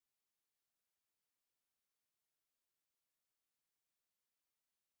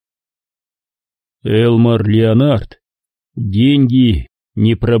Элмор Леонард. Деньги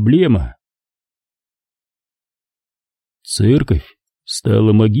не проблема. Церковь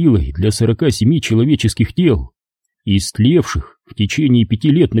стала могилой для 47 человеческих тел, истлевших в течение 5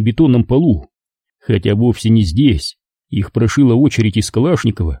 лет на бетонном полу, хотя вовсе не здесь, их прошила очередь из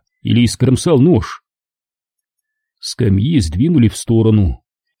Калашникова или искромсал нож. Скамьи сдвинули в сторону,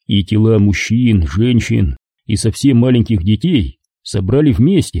 и тела мужчин, женщин и совсем маленьких детей собрали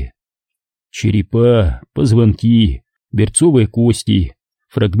вместе. Черепа, позвонки, берцовые кости,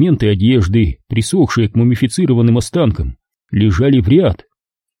 фрагменты одежды, присохшие к мумифицированным останкам, лежали в ряд.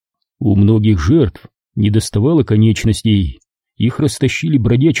 У многих жертв недоставало конечностей, их растащили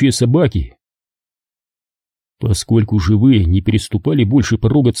бродячие собаки. Поскольку живые не переступали больше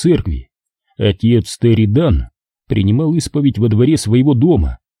порога церкви, отец Терри Дан принимал исповедь во дворе своего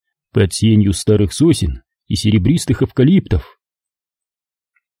дома, под сенью старых сосен и серебристых эвкалиптов.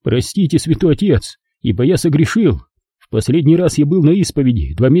 «Простите, святой отец, ибо я согрешил. В последний раз я был на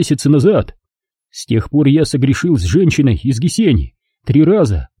исповеди 2 месяца назад. С тех пор я согрешил с женщиной из Гесени 3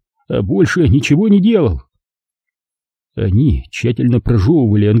 раза, а больше ничего не делал». Они тщательно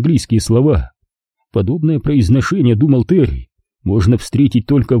прожевывали английские слова. Подобное произношение, думал Терри, можно встретить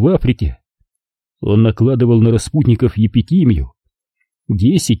только в Африке. Он накладывал на распутников епитимию: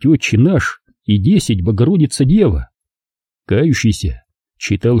 10 Отче наш и 10 Богородица Дева. Кающийся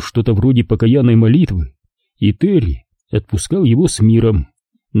читал что-то вроде покаянной молитвы, и Терри отпускал его с миром,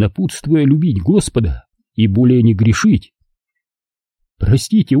 напутствуя любить Господа и более не грешить.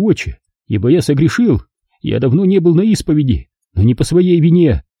 «Простите, отче, ибо я согрешил, я давно не был на исповеди, но не по своей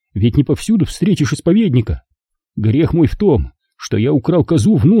вине, ведь не повсюду встретишь исповедника. Грех мой в том, что я украл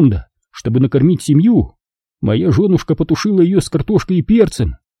козу в Нунда, чтобы накормить семью. Моя женушка потушила ее с картошкой и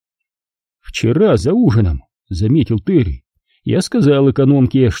перцем». «Вчера за ужином», — заметил Терри, — «я сказал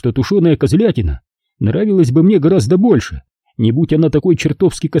экономке, что тушеная козлятина нравилась бы мне гораздо больше, не будь она такой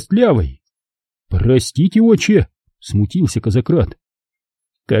чертовски костлявой». «Простите, отче», — смутился казакрат.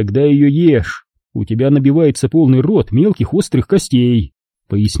 «Когда ее ешь, у тебя набивается полный рот мелких острых костей», —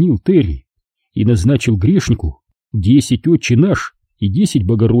 пояснил Терри, и назначил грешнику 10 Отче наш и 10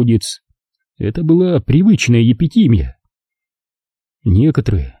 Богородиц. Это была привычная епитимия.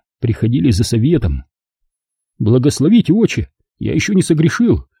 Некоторые приходили за советом. «Благословите, отче, я еще не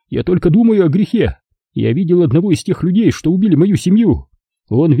согрешил, я только думаю о грехе. Я видел одного из тех людей, что убили мою семью.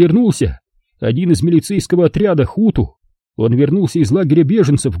 Он вернулся, один из милицейского отряда Хуту. Он вернулся из лагеря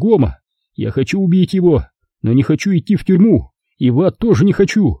беженцев Гома. Я хочу убить его, но не хочу идти в тюрьму, и в ад тоже не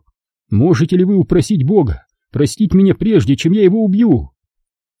хочу. Можете ли вы упросить Бога простить меня прежде, чем я его убью?»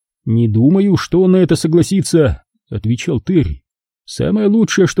 «Не думаю, что он на это согласится», — отвечал Терри. «Самое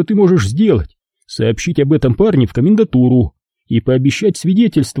лучшее, что ты можешь сделать, сообщить об этом парне в комендатуру и пообещать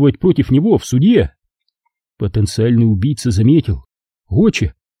свидетельствовать против него в суде». Потенциальный убийца заметил: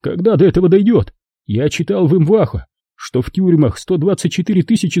 «Отче, когда до этого дойдет? Я читал в Имвахо, что в тюрьмах 124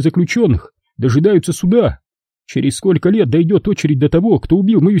 тысячи заключенных дожидаются суда. Через сколько лет дойдет очередь до того, кто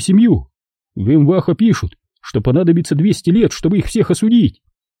убил мою семью? В Имвахо пишут, что понадобится 200 лет, чтобы их всех осудить».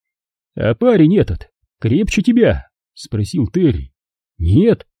 «А парень этот крепче тебя?» — спросил Терри.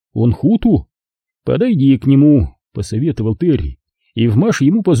 «Нет, он Хуту». «Подойди к нему», — посоветовал Терри, — «и вмажь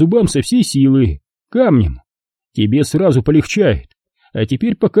ему по зубам со всей силы, камнем. Тебе сразу полегчает. А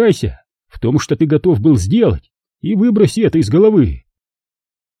теперь покайся в том, что ты готов был сделать, и выброси это из головы».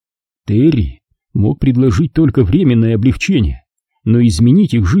 Терри мог предложить только временное облегчение, но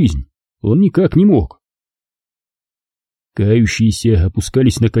изменить их жизнь он никак не мог. Кающиеся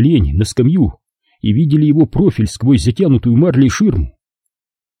опускались на колени на скамью и видели его профиль сквозь затянутую марлей ширму.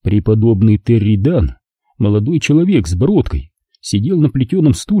 Преподобный Терри Дан, молодой человек с бородкой, сидел на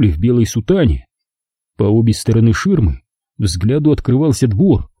плетеном стуле в белой сутане. По обе стороны ширмы взгляду открывался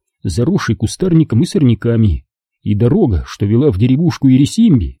двор, заросший кустарником и сорняками, и дорога, что вела в деревушку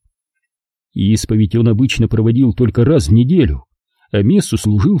Ересимби. Исповедь он обычно проводил только раз в неделю, а мессу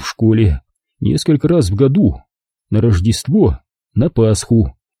служил в школе несколько раз в году, на Рождество, на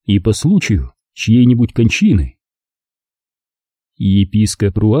Пасху и по случаю чьей-нибудь кончины.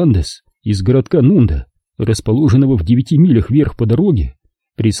 Епископ Руандес из городка Нунда, расположенного в 9 милях вверх по дороге,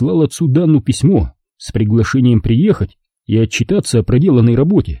 прислал отцу Данну письмо с приглашением приехать и отчитаться о проделанной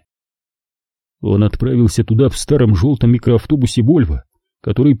работе. Он отправился туда в старом желтом микроавтобусе Вольво,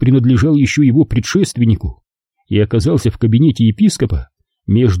 который принадлежал еще его предшественнику, и оказался в кабинете епископа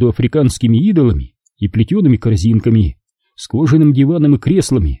между африканскими идолами и плетеными корзинками, с кожаным диваном и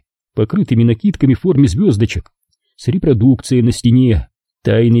креслами, покрытыми накидками в форме звездочек, с репродукцией на стене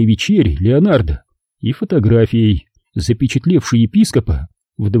 «Тайной вечери» Леонардо и фотографией, запечатлевшей епископа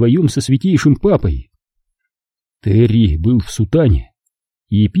вдвоем со святейшим папой. Терри был в сутане.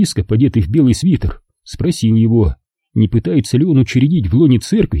 Епископ, одетый в белый свитер, спросил его, не пытается ли он учредить в лоне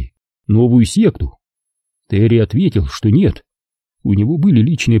церкви новую секту. Терри ответил, что нет. У него были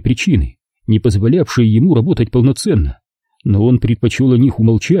личные причины, не позволявшие ему работать полноценно, но он предпочел о них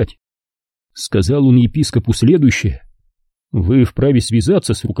умолчать. Сказал он епископу следующее: «Вы вправе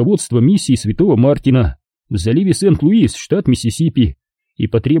связаться с руководством миссии Святого Мартина в заливе Сент-Луис, штат Миссисипи, и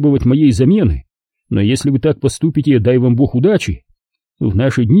потребовать моей замены, но если вы так поступите, дай вам Бог удачи. В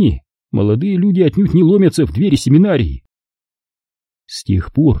наши дни молодые люди отнюдь не ломятся в двери семинарии». С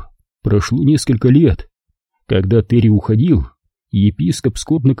тех пор прошло несколько лет. Когда Терри уходил, епископ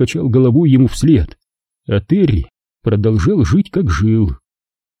скорбно качал головой ему вслед, а Терри продолжал жить, как жил.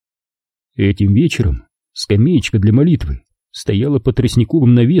 Этим вечером скамеечка для молитвы стояла под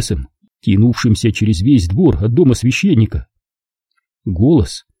тростниковым навесом, тянувшимся через весь двор от дома священника.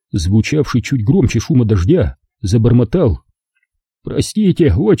 Голос, звучавший чуть громче шума дождя, забормотал: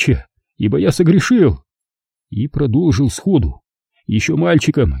 «Простите, отче, ибо я согрешил», и продолжил сходу: «Еще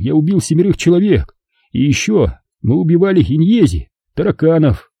мальчиком я убил 7 человек, и еще мы убивали иньези,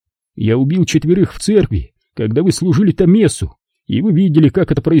 тараканов. Я убил 4 в церкви, когда вы служили там мессу, и вы видели,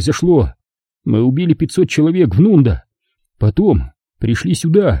 как это произошло. Мы убили 500 человек в Нунда, потом пришли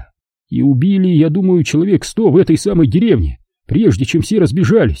сюда и убили, я думаю, человек 100 в этой самой деревне, прежде чем все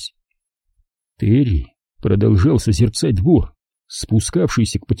разбежались». Терри продолжал созерцать двор,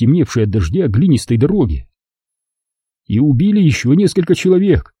 спускавшийся к потемневшей от дождя глинистой дороге. «И убили еще несколько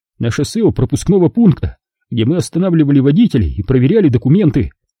человек на шоссе у пропускного пункта, где мы останавливали водителей и проверяли документы.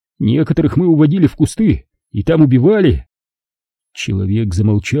 Некоторых мы уводили в кусты и там убивали». Человек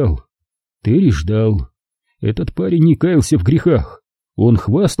замолчал. Терри ждал. Этот парень не каялся в грехах. Он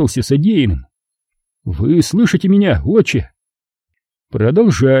хвастался содеянным. «Вы слышите меня, отче?»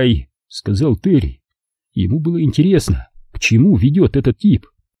 «Продолжай», — сказал Терри. Ему было интересно, к чему ведет этот тип.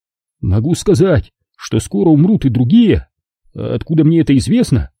 «Могу сказать, что скоро умрут и другие. А откуда мне это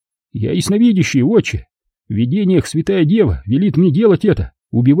известно? Я ясновидящий, отче. В видениях Святая Дева велит мне делать это,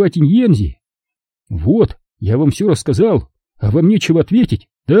 убивать иньензи. Вот, я вам все рассказал, а вам нечего ответить,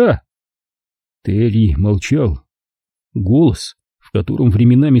 да?» Терри молчал. Голос, в котором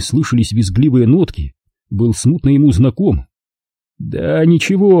временами слышались визгливые нотки, был смутно ему знаком. «Да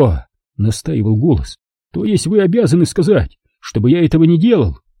ничего», — настаивал голос, — «то есть вы обязаны сказать, чтобы я этого не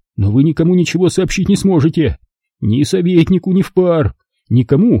делал, но вы никому ничего сообщить не сможете, ни советнику, ни в пар,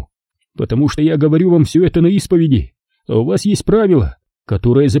 никому, потому что я говорю вам все это на исповеди, а у вас есть правило,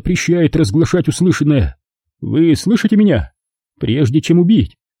 которое запрещает разглашать услышанное. Вы слышите меня? Прежде чем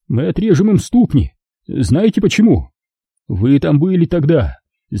убить, мы отрежем им ступни. Знаете почему? Вы там были тогда,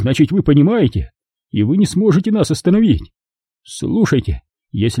 значит, вы понимаете, и вы не сможете нас остановить. Слушайте,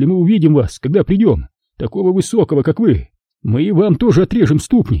 если мы увидим вас, когда придем, такого высокого, как вы, мы и вам тоже отрежем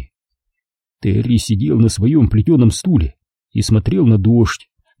ступни». Терри сидел на своем плетеном стуле и смотрел на дождь,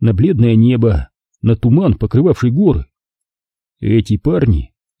 на бледное небо, на туман, покрывавший горы. Эти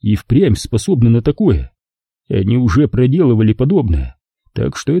парни и впрямь способны на такое. Они уже проделывали подобное,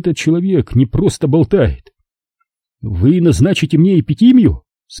 так что этот человек не просто болтает. «Вы назначите мне эпитимию?»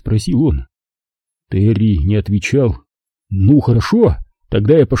 — спросил он. Терри не отвечал. «Ну хорошо,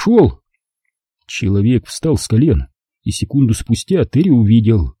 тогда я пошел». Человек встал с колен, и секунду спустя Терри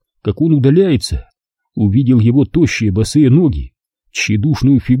увидел, как он удаляется. Увидел его тощие босые ноги,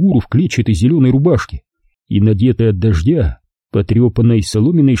 тщедушную фигуру в клетчатой зеленой рубашке и надетой от дождя потрепанной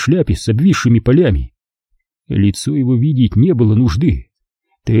соломенной шляпе с обвисшими полями. Лицо его видеть не было нужды.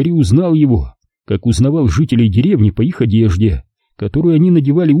 Терри узнал его, как узнавал жителей деревни по их одежде, которую они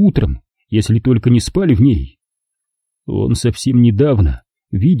надевали утром, если только не спали в ней. Он совсем недавно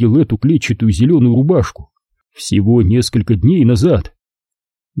видел эту клетчатую зеленую рубашку, всего несколько дней назад,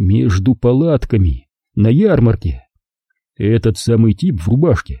 между палатками, на ярмарке. Этот самый тип в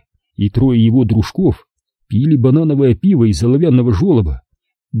рубашке и 3 его дружков пили банановое пиво из оловянного желоба,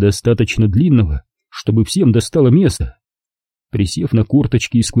 достаточно длинного, чтобы всем достало места. Присев на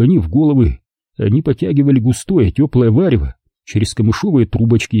корточки и склонив головы, они потягивали густое теплое варево через камышовые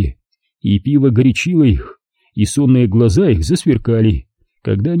трубочки, и пиво горячило их, и сонные глаза их засверкали,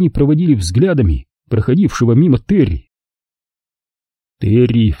 когда они проводили взглядами проходившего мимо Терри.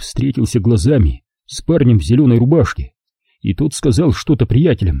 Терри встретился глазами с парнем в зеленой рубашке, и тот сказал что-то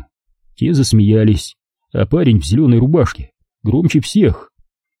приятелям. Те засмеялись, а парень в зеленой рубашке громче всех,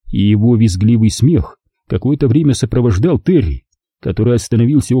 и его визгливый смех какое-то время сопровождал Терри, который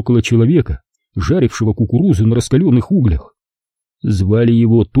остановился около человека, жарившего кукурузу на раскаленных углях. Звали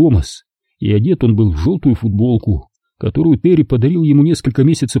его Томас, и одет он был в желтую футболку, которую Терри подарил ему несколько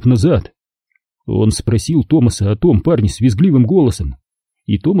месяцев назад. Он спросил Томаса о том парне с визгливым голосом,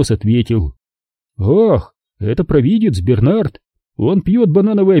 и Томас ответил: «Ах, это провидец Бернард, он пьет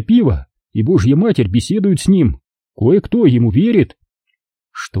банановое пиво, и Божья Матерь беседует с ним, кое-кто ему верит».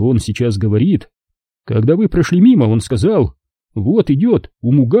 Что он сейчас говорит? Когда вы прошли мимо, он сказал: «Вот идет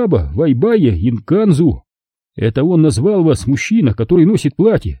Умугаба Вайбая Инканзу». Это он назвал вас мужчина, который носит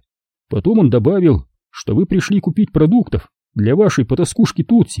платье. Потом он добавил, что вы пришли купить продуктов для вашей потаскушки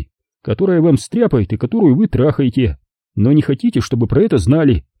Тутси, которая вам стряпает и которую вы трахаете, но не хотите, чтобы про это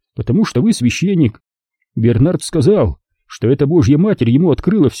знали, потому что вы священник. Бернард сказал, что эта Божья Матерь ему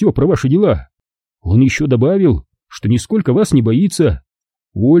открыла все про ваши дела. Он еще добавил, что нисколько вас не боится.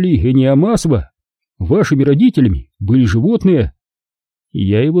 Оли Эниамасва, вашими родителями были животные.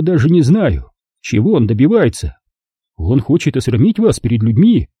 Я его даже не знаю, чего он добивается. Он хочет осрамить вас перед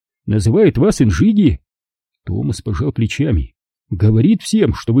людьми, называет вас инжиги. Томас пожал плечами, говорит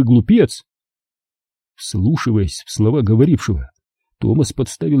всем, что вы глупец. Вслушиваясь в слова говорившего, Томас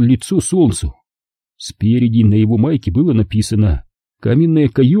подставил лицо солнцу. Спереди на его майке было написано «Каменные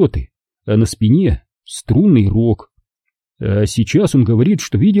койоты», а на спине «Струнный рог». А сейчас он говорит,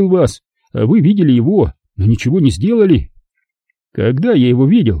 что видел вас, а вы видели его, но ничего не сделали. Когда я его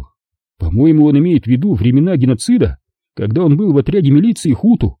видел? По-моему, он имеет в виду времена геноцида, когда он был в отряде милиции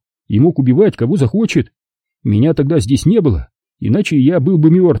Хуту и мог убивать кого захочет. Меня тогда здесь не было, иначе я был бы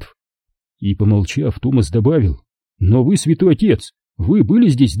мертв. И, помолчав, Томас добавил: «Но вы, святой отец, вы были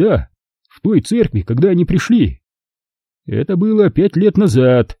здесь, да? В той церкви, когда они пришли?» «Это было 5 лет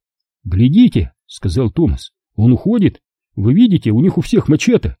назад». «Глядите», — сказал Томас, — «он уходит. Вы видите, у них у всех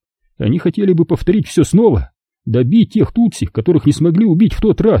мачете. Они хотели бы повторить все снова, добить тех тутси, которых не смогли убить в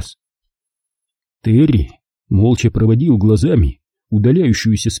тот раз». Терри молча проводил глазами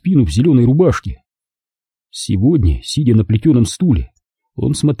удаляющуюся спину в зеленой рубашке. Сегодня, сидя на плетеном стуле,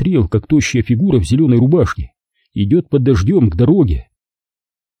 он смотрел, как тощая фигура в зеленой рубашке идет под дождем к дороге.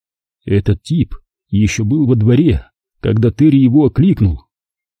 Этот тип еще был во дворе, когда Терри его окликнул.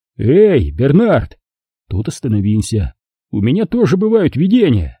 «Эй, Бернард!» Тот остановился. «У меня тоже бывают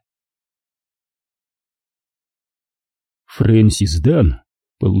видения!» Фрэнсис Дан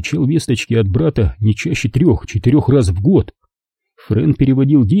получал весточки от брата не чаще 3-4 раз в год. Фрэн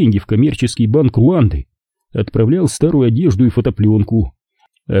переводил деньги в коммерческий банк Руанды, отправлял старую одежду и фотопленку,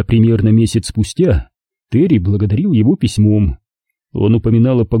 а примерно месяц спустя Терри благодарил его письмом. Он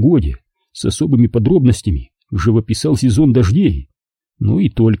упоминал о погоде, с особыми подробностями живописал сезон дождей, ну и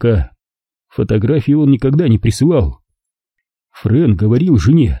только. Фотографии он никогда не присылал. Фрэн говорил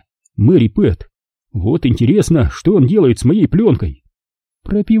жене, Мэри Пэт: «Вот интересно, что он делает с моей пленкой?»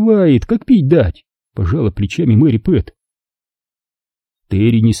 «Пропивает, как пить дать», — пожала плечами Мэри Пэт.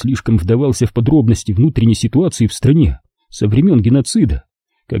 Терри не слишком вдавался в подробности внутренней ситуации в стране со времен геноцида,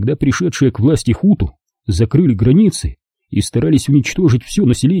 когда пришедшие к власти хуту закрыли границы и старались уничтожить все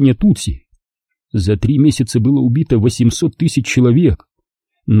население тутси. За 3 месяца было убито 800 тысяч человек,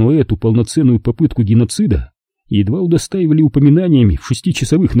 но эту полноценную попытку геноцида едва удостаивали упоминаниями в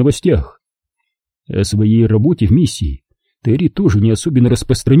 6-часовых новостях. О своей работе в миссии Терри тоже не особенно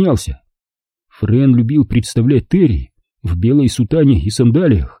распространялся. Фрэн любил представлять Терри в белой сутане и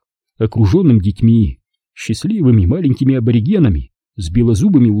сандалиях, окруженным детьми, счастливыми маленькими аборигенами с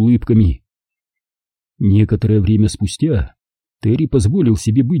белозубыми улыбками. Некоторое время спустя Терри позволил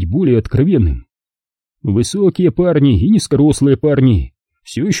себе быть более откровенным. Высокие парни и низкорослые парни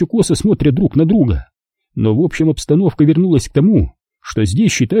все еще косо смотрят друг на друга, но в общем обстановка вернулась к тому, что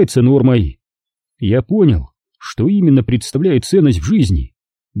здесь считается нормой. Я понял, что именно представляет ценность в жизни: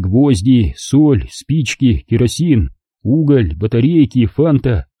 гвозди, соль, спички, керосин, уголь, батарейки,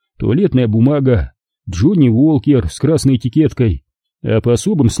 фанта, туалетная бумага, Джонни Уолкер с красной этикеткой, а по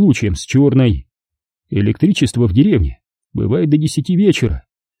особым случаям с черной. Электричество в деревне бывает до 10 вечера,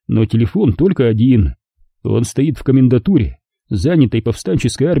 но телефон только один. Он стоит в комендатуре, занятой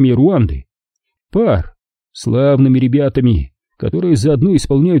повстанческой армией Руанды. Пар, славными ребятами, которые заодно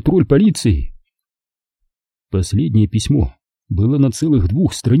исполняют роль полиции. Последнее письмо было на целых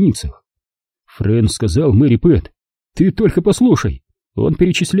 2 страницах. Фрэн сказал Мэри Пэт: «Ты только послушай, он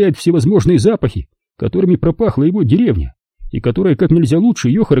перечисляет всевозможные запахи, которыми пропахла его деревня, и которые как нельзя лучше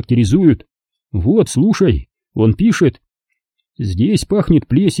ее характеризуют. Вот, слушай, он пишет: здесь пахнет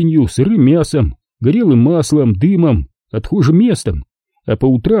плесенью, сырым мясом, горелым маслом, дымом, отхожим местом, а по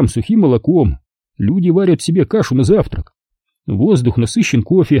утрам сухим молоком. Люди варят себе кашу на завтрак. Воздух насыщен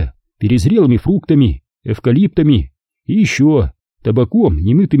кофе, перезрелыми фруктами, эвкалиптами и еще табаком,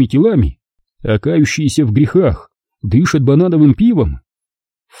 немытыми телами, а кающиеся в грехах дышат банановым пивом».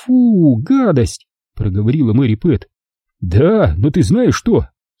 «Фу, гадость!» — проговорила Мэри Пэт. «Да, но ты знаешь что?»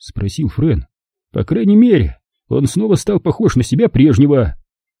 — спросил Френ. «По крайней мере, он снова стал похож на себя прежнего».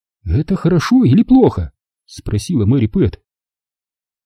 «Это хорошо или плохо?» — спросила Мэри Пэт.